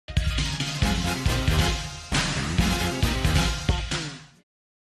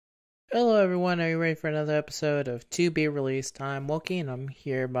Hello everyone, are you ready for another episode of To Be Released? I'm Wokey and I'm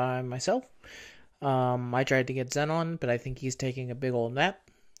here by myself. I tried to get Zen on, but I think he's taking a big old nap.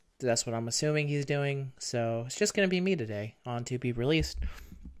 That's what I'm assuming he's doing. So it's just gonna be me today on To Be Released.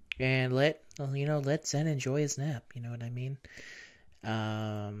 And let Zen enjoy his nap, you know what I mean?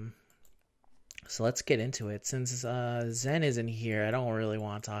 Um so let's get into it. Since Zen isn't here, I don't really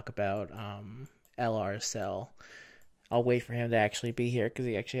want to talk about LR Cell. I'll wait for him to actually be here because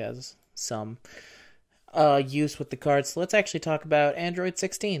he actually has some use with the cards. So let's actually talk about Android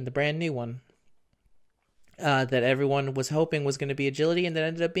 16, the brand new one that everyone was hoping was going to be agility and that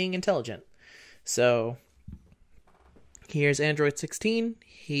ended up being intelligent. So here's Android 16.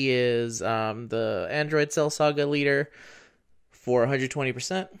 He is the Android Cell Saga leader for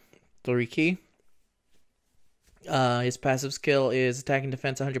 120%, 3 key. His passive skill is attack and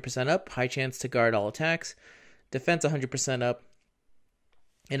defense 100% up, high chance to guard all attacks, defense 100% up,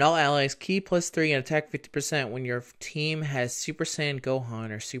 and all allies key +3 and attack 50% when your team has Super Saiyan Gohan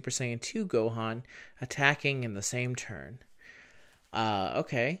or Super Saiyan 2 Gohan attacking in the same turn.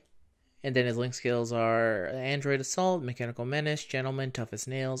 Okay. And then his link skills are Android Assault, Mechanical Menace, Gentleman, Tough as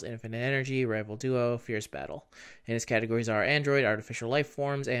Nails, Infinite Energy, Rival Duo, Fierce Battle. And his categories are Android, Artificial Life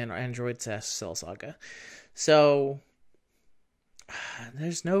Forms, and Android Cell Saga. So,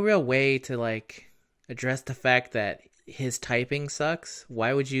 there's no real way to, address the fact that his typing sucks.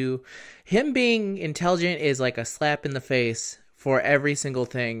 Why would you... Him being intelligent is like a slap in the face for every single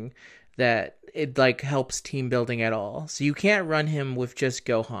thing that it helps team building at all. So you can't run him with just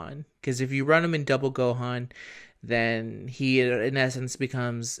Gohan, because if you run him in double Gohan, then he in essence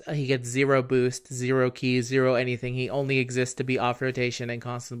becomes, he gets 0 boost, 0 keys, 0 anything. He only exists to be off rotation and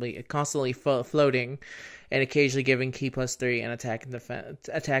constantly floating, and occasionally giving key +3 and attack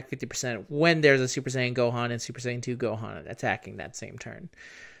 50% when there's a Super Saiyan Gohan and Super Saiyan 2 Gohan attacking that same turn.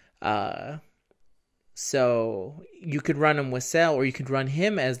 So you could run him with Cell, or you could run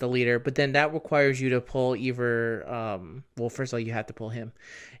him as the leader, but then that requires you to pull either, first of all, you have to pull him,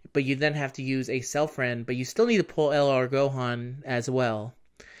 but you then have to use a Cell friend, but you still need to pull LR Gohan as well.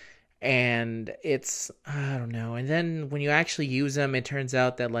 And it's, I don't know. And then when you actually use them, it turns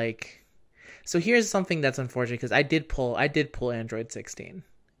out that so here's something that's unfortunate, because I did pull Android 16,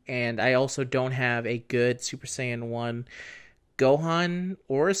 and I also don't have a good Super Saiyan 1 Gohan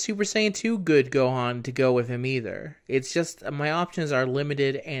or a Super Saiyan 2 good Gohan to go with him either. It's just my options are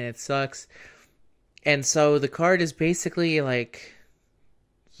limited and it sucks. And so the card is basically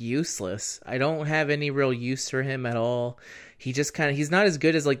useless. I don't have any real use for him at all. He just he's not as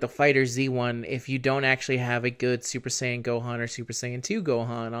good as the Fighter Z one if you don't actually have a good Super Saiyan Gohan or Super Saiyan 2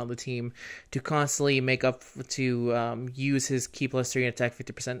 Gohan on the team to constantly make up to use his key +3 and attack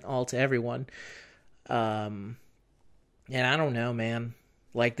 50% all to everyone. And I don't know, man.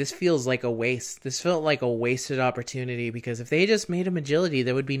 This feels like a waste. This felt like a wasted opportunity, because if they just made him agility,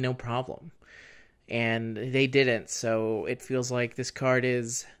 there would be no problem. And they didn't, so it feels like this card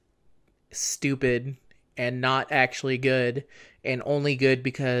is stupid and not actually good, and only good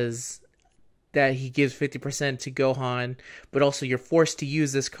because that he gives 50% to Gohan, but also you're forced to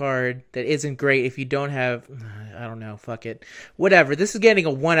use this card that isn't great if you don't have, I don't know, fuck it. Whatever, this is getting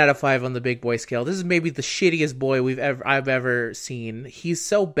a 1 out of 5 on the big boy scale. This is maybe the shittiest boy I've ever seen. He's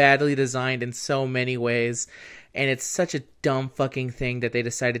so badly designed in so many ways, and it's such a dumb fucking thing that they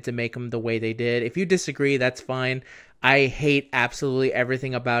decided to make him the way they did. If you disagree, that's fine. I hate absolutely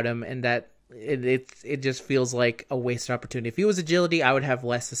everything about him, and that it just feels like a wasted opportunity. If he was agility, I would have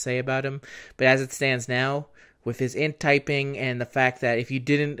less to say about him. But as it stands now, with his int typing and the fact that if you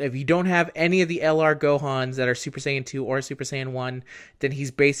don't have any of the LR Gohans that are Super Saiyan 2 or Super Saiyan 1, then he's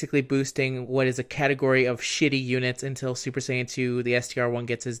basically boosting what is a category of shitty units until Super Saiyan 2, the STR1,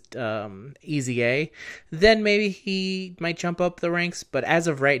 gets his easy A. Then maybe he might jump up the ranks, but as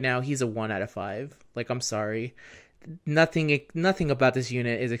of right now, he's a 1 out of 5. I'm sorry. Nothing about this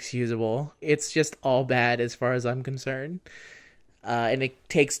unit is excusable. It's just all bad as far as I'm concerned. And it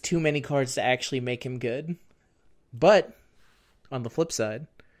takes too many cards to actually make him good. But, on the flip side,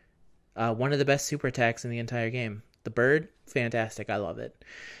 one of the best super attacks in the entire game. The bird, fantastic. I love it.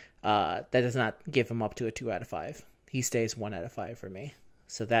 That does not give him up to a 2 out of 5. He stays 1 out of 5 for me.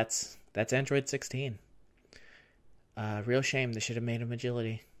 So that's Android 16. Real shame. They should have made him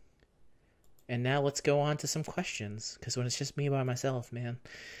agility. And now let's go on to some questions, because when it's just me by myself, man,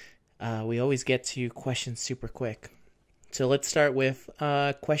 we always get to questions super quick. So let's start with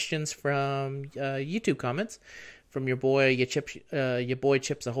questions from YouTube comments from your boy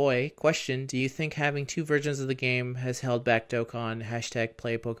Chips Ahoy. Question: do you think having 2 versions of the game has held back Dokkan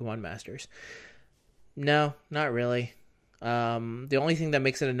 #play Pokemon Masters? No, not really. The only thing that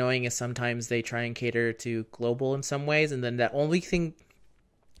makes it annoying is sometimes they try and cater to global in some ways, and then that only thing.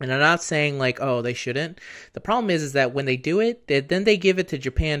 And I'm not saying like, oh, they shouldn't. The problem is that when they do it, then they give it to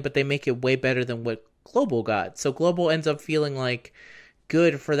Japan, but they make it way better than what global got. So global ends up feeling like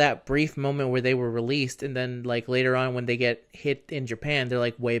good for that brief moment where they were released, and then like later on when they get hit in Japan, they're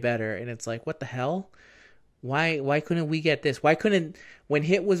like way better, and it's like, what the hell? Why couldn't we get this? Why couldn't, when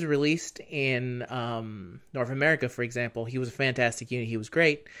Hit was released in North America, for example, he was a fantastic unit, he was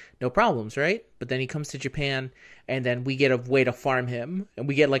great, no problems, right? But then he comes to Japan, and then we get a way to farm him, and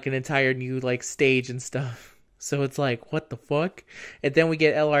we get like an entire new like stage and stuff. So it's like, what the fuck? And then we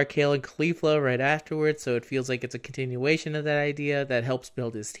get LR Kale and Caulifla right afterwards, so it feels like it's a continuation of that idea that helps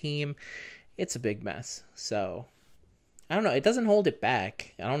build his team. It's a big mess. So I don't know. It doesn't hold it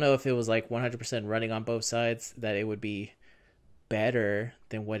back. I don't know if it was like 100% running on both sides that it would be better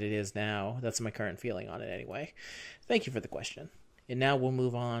than what it is now. That's my current feeling on it anyway. Thank you for the question. And now we'll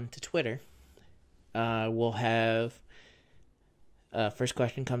move on to Twitter. We'll have... first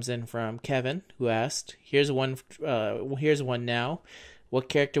question comes in from Kevin, who asked, here's one now. What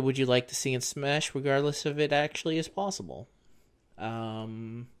character would you like to see in Smash, regardless if it actually is possible?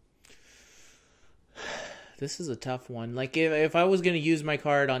 This is a tough one. Like, if I was going to use my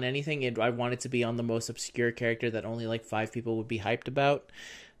card on anything, I want it to be on the most obscure character that only, like, 5 people would be hyped about.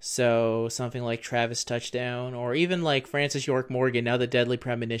 So, something like Travis Touchdown, or even, like, Francis York Morgan, now the Deadly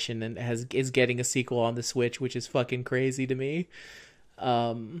Premonition, and is getting a sequel on the Switch, which is fucking crazy to me.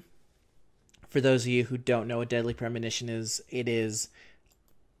 For those of you who don't know what Deadly Premonition is, it is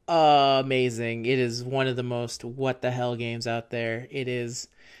amazing. It is one of the most what-the-hell games out there. It is...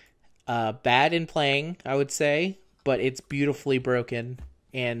 bad in playing, I would say, but it's beautifully broken,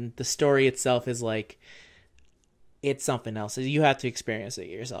 and the story itself is like, it's something else. You have to experience it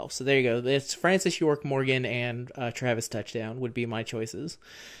yourself. So there you go. It's Francis York Morgan and Travis Touchdown would be my choices.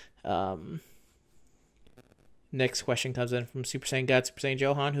 Next question comes in from Super Saiyan God, Super Saiyan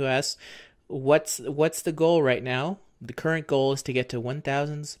Johan, who asks, what's the goal right now? The current goal is to get to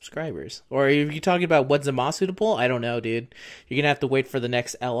 1,000 subscribers. Or are you talking about what's suitable? I don't know, dude. You're going to have to wait for the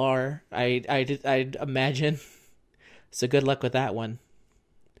next LR, I'd imagine. So good luck with that one.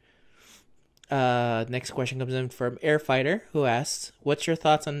 Next question comes in from Airfighter, who asks, what's your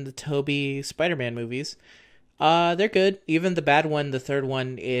thoughts on the Tobey Spider-Man movies? They're good. Even the bad one, the third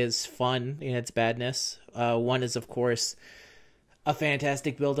one, is fun in its badness. One is, of course... a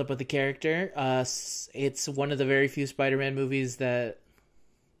fantastic build-up of the character. It's one of the very few Spider-Man movies that...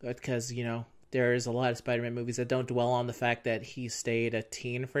 because, you know, there's a lot of Spider-Man movies that don't dwell on the fact that he stayed a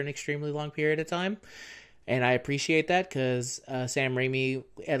teen for an extremely long period of time. And I appreciate that, because Sam Raimi,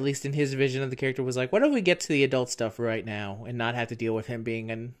 at least in his vision of the character, was like, what if we get to the adult stuff right now and not have to deal with him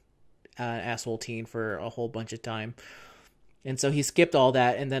being an asshole teen for a whole bunch of time? And so he skipped all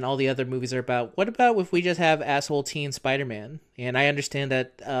that, and then all the other movies are about, what about if we just have asshole teen Spider-Man? And I understand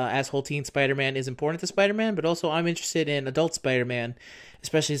that asshole teen Spider-Man is important to Spider-Man, but also I'm interested in adult Spider-Man,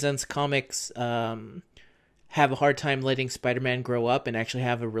 especially since comics have a hard time letting Spider-Man grow up and actually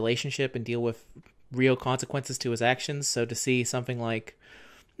have a relationship and deal with real consequences to his actions. So to see something like,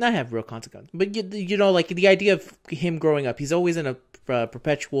 not have real consequences, but you know, like the idea of him growing up, he's always in a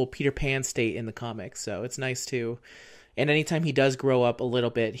perpetual Peter Pan state in the comics, so it's nice too. And anytime he does grow up a little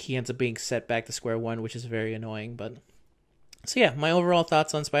bit, he ends up being set back to square one, which is very annoying. But so yeah, my overall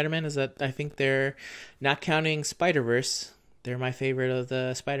thoughts on Spider-Man is that I think they're, not counting Spider-Verse, they're my favorite of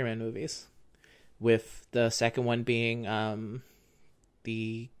the Spider-Man movies. With the second one being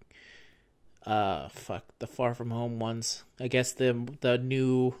the Far From Home ones. I guess the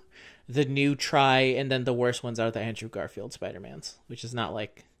new try, and then the worst ones are the Andrew Garfield Spider-Mans, which is not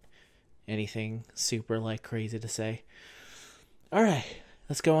like anything super like crazy to say. All right,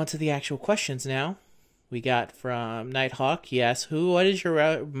 let's go on to the actual questions now. We got from Nighthawk. He asks, what is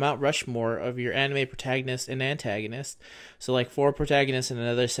your Mount Rushmore of your anime protagonist and antagonist? So like 4 protagonists and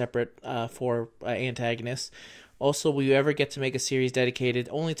another separate 4 antagonists. Also, will you ever get to make a series dedicated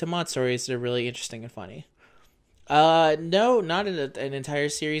only to mod stories that are really interesting and funny? No, not an entire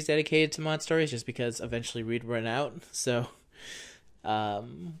series dedicated to mod stories, just because eventually we'd run out. So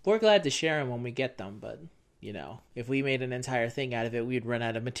we're glad to share them when we get them, but you know, if we made an entire thing out of it, we'd run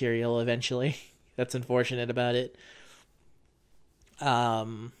out of material eventually. That's unfortunate about it. My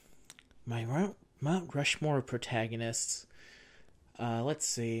Mount Rushmore protagonists. Let's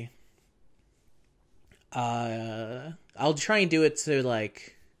see. I'll try and do it to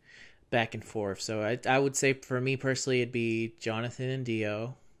like back and forth. So I would say for me personally, it'd be Jonathan and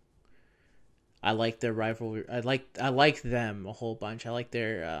Dio. I like their rivalry. I like them a whole bunch. I like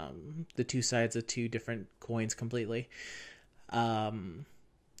their the two sides of two different coins completely. Um,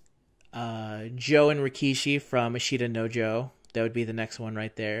 Joe and Rikishi from Ashita no Joe. That would be the next one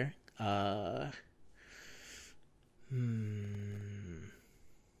right there. Goku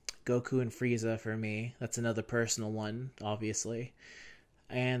and Frieza for me. That's another personal one, obviously.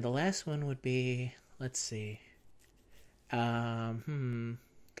 And the last one would be, let's see. Astro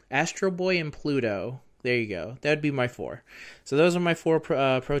Boy and Pluto. There you go. That would be my 4. So those are my 4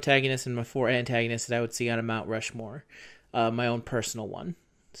 protagonists and my 4 antagonists that I would see on a Mount Rushmore. My own personal one.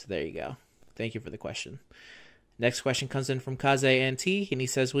 So there you go. Thank you for the question. Next question comes in from Kaze NT, and he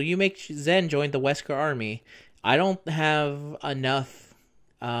says, will you make Zen join the Wesker army? I don't have enough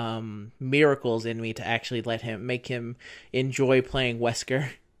miracles in me to actually make him enjoy playing Wesker.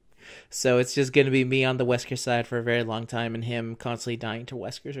 So it's just going to be me on the Wesker side for a very long time and him constantly dying to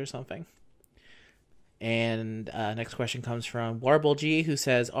Weskers or something. And next question comes from Warble G, who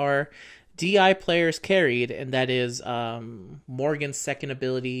says, are DI players carried? And that is Morgan's second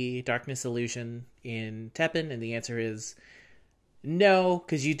ability, Darkness Illusion, in Teppen. And the answer is no,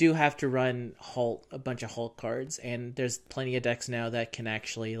 because you do have to run a bunch of Hulk cards. And there's plenty of decks now that can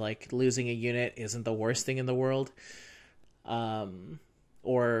actually, like, losing a unit isn't the worst thing in the world.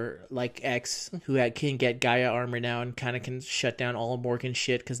 Or like X, who can get Gaia armor now and kind of can shut down all of Morgan's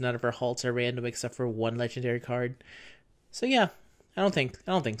shit because none of her halts are random except for one legendary card. So yeah, I don't think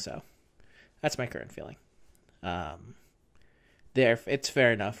so. That's my current feeling. It's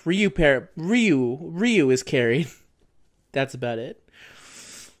fair enough. Ryu is carried. That's about it.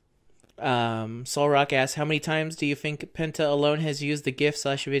 Solrock asks, how many times do you think Penta alone has used the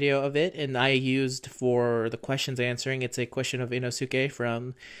GIF/video of it? And I used, for the questions answering, it's a question of Inosuke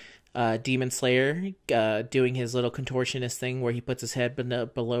from Demon Slayer, doing his little contortionist thing where he puts his head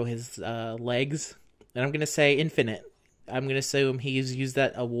below his legs. And I'm going to say infinite. I'm going to assume he's used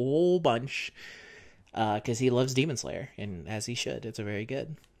that a whole bunch because he loves Demon Slayer, and as he should. It's a very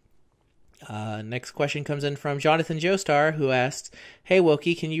good. Next question comes in from Jonathan Joestar, who asked, hey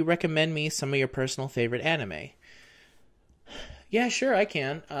Wokey, can you recommend me some of your personal favorite anime? Yeah, sure, I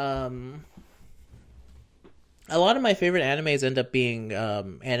can. A lot of my favorite animes end up being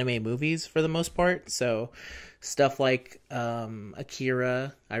anime movies for the most part. So stuff like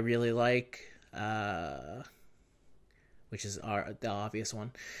Akira, I really like, which is the obvious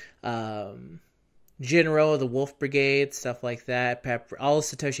one. Jinro, the Wolf Brigade, stuff like that. All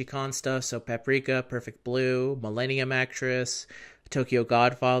Satoshi Kon stuff, so Paprika, Perfect Blue, Millennium Actress, Tokyo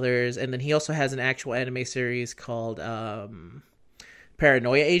Godfathers, and then he also has an actual anime series called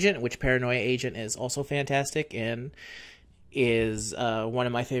Paranoia Agent, which Paranoia Agent is also fantastic and is one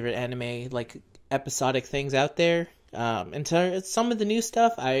of my favorite anime, like, episodic things out there. And so some of the new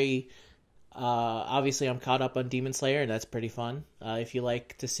stuff, obviously I'm caught up on Demon Slayer, and that's pretty fun. If you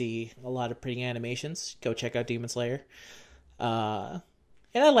like to see a lot of pretty animations, go check out Demon Slayer. And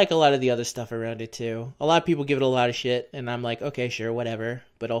I like a lot of the other stuff around it too. A lot of people give it a lot of shit, and I'm like, okay, sure, whatever.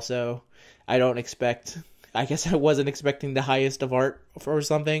 But also, I guess I wasn't expecting the highest of art or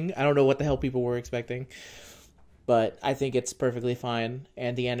something. I don't know what the hell people were expecting. But I think it's perfectly fine.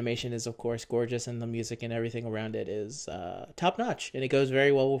 And the animation is, of course, gorgeous. And the music and everything around it is top-notch. And it goes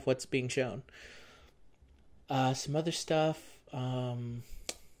very well with what's being shown. Some other stuff. Let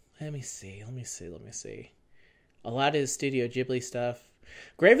me see. A lot of Studio Ghibli stuff.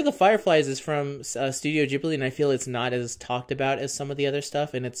 Grave of the Fireflies is from Studio Ghibli, and I feel it's not as talked about as some of the other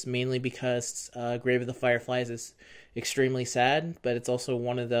stuff. And it's mainly because Grave of the Fireflies is extremely sad. But it's also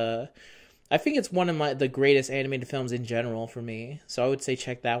I think it's one of the greatest animated films in general for me. So I would say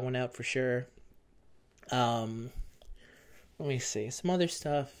check that one out for sure. Let me see. Some other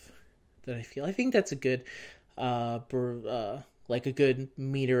stuff that I think that's a good, like a good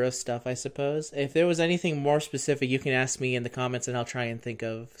meter of stuff, I suppose. If there was anything more specific, you can ask me in the comments and I'll try and think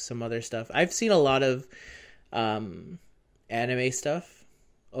of some other stuff. I've seen a lot of anime stuff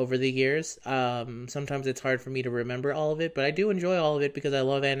over the years. Sometimes it's hard for me to remember all of it, but I do enjoy all of it because I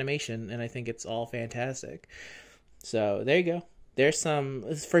love animation and I think it's all fantastic. So there you go. There's some,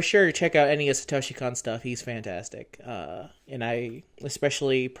 for sure, check out any of Satoshi Kon stuff. He's fantastic. And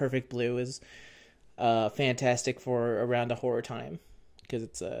especially Perfect Blue is fantastic for around a horror time because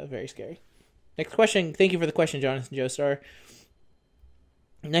it's very scary. Next question. Thank you for the question, Jonathan Joestar.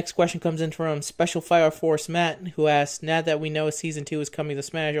 Next question comes in from Special Fire Force Matt, who asks, now that we know Season 2 is coming to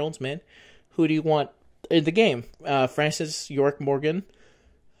Smash Ultimate, who do you want in the game? Francis York Morgan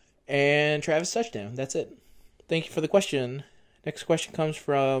and Travis Touchdown. That's it. Thank you for the question. Next question comes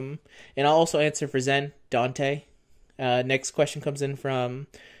from, and I'll also answer for Zen, Dante. Next question comes in from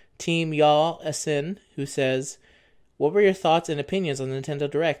Team Y'all Asin, who says, what were your thoughts and opinions on the Nintendo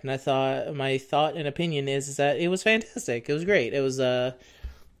Direct? And I thought my thought and opinion is that it was fantastic. It was great. It was a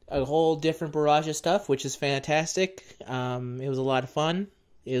whole different barrage of stuff, which is fantastic. It was a lot of fun.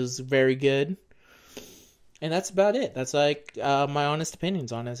 It was very good. And that's about it. That's like my honest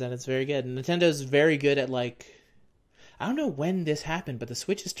opinions on it, is that it's very good. And Nintendo's very good at, like, I don't know when this happened, but the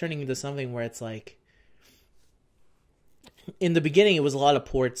Switch is turning into something where it's like, in the beginning it was a lot of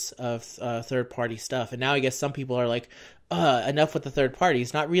ports of third-party stuff, and now I guess some people are like, enough with the third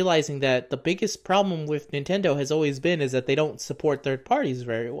parties, not realizing that the biggest problem with Nintendo has always been is that they don't support third parties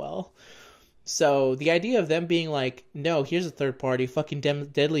very well. So the idea of them being like, no, here's a third party, fucking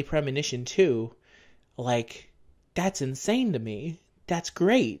Deadly Premonition 2, like, that's insane to me. That's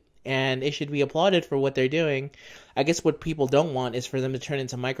great. And it should be applauded for what they're doing. I guess what people don't want is for them to turn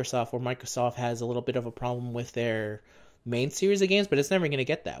into Microsoft, where Microsoft has a little bit of a problem with their main series of games, but it's never going to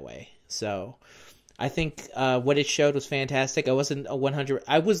get that way. So I think what it showed was fantastic. I wasn't a 100...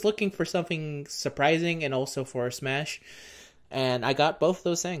 I was looking for something surprising and also for a Smash, and I got both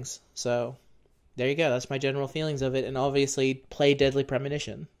those things. So there you go. That's my general feelings of it. And obviously, play Deadly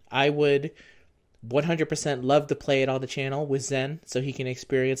Premonition. I would 100% love to play it on the channel with Zen, so he can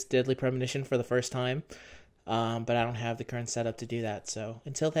experience Deadly Premonition for the first time. But I don't have the current setup to do that. So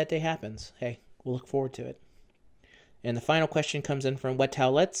until that day happens, hey, we'll look forward to it. And the final question comes in from Wet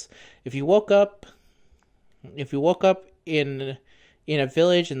Towelettes. If you woke up in a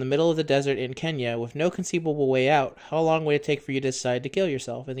village in the middle of the desert in Kenya with no conceivable way out, how long would it take for you to decide to kill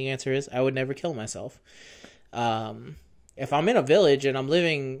yourself? And the answer is, I would never kill myself. If I'm in a village and I'm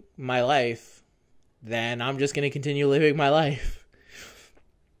living my life, then I'm just going to continue living my life.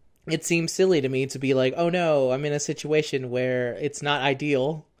 It seems silly to me to be like, oh no, I'm in a situation where it's not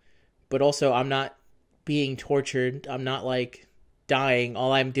ideal, but also I'm not being tortured. I'm not, like, dying.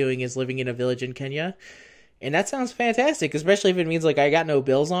 All I'm doing is living in a village in Kenya. And that sounds fantastic, especially if it means, like, I got no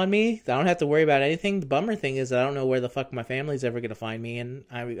bills on me. I don't have to worry about anything. The bummer thing is that I don't know where the fuck my family's ever going to find me, and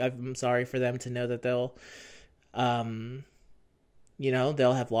I'm sorry for them to know that they'll,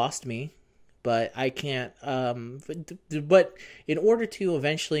 they'll have lost me. But I can't, but in order to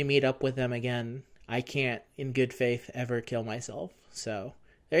eventually meet up with them again, I can't, in good faith, ever kill myself. So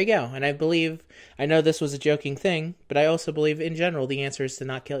there you go. And I know this was a joking thing, but I also believe in general the answer is to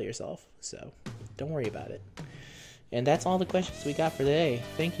not kill yourself. So don't worry about it. And that's all the questions we got for today.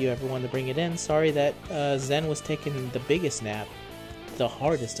 Thank you, everyone, to bring it in. Sorry that Zen was taking the biggest nap, the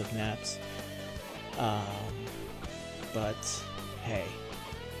hardest of naps. But hey,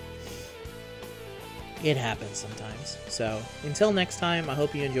 it happens sometimes. So until next time, I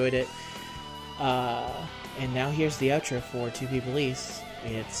hope you enjoyed it. And now here's the outro for To Be Released.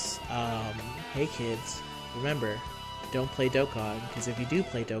 It's, hey kids, remember, don't play Dokkan, because if you do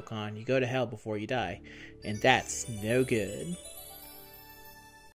play Dokkan, you go to hell before you die, and that's no good.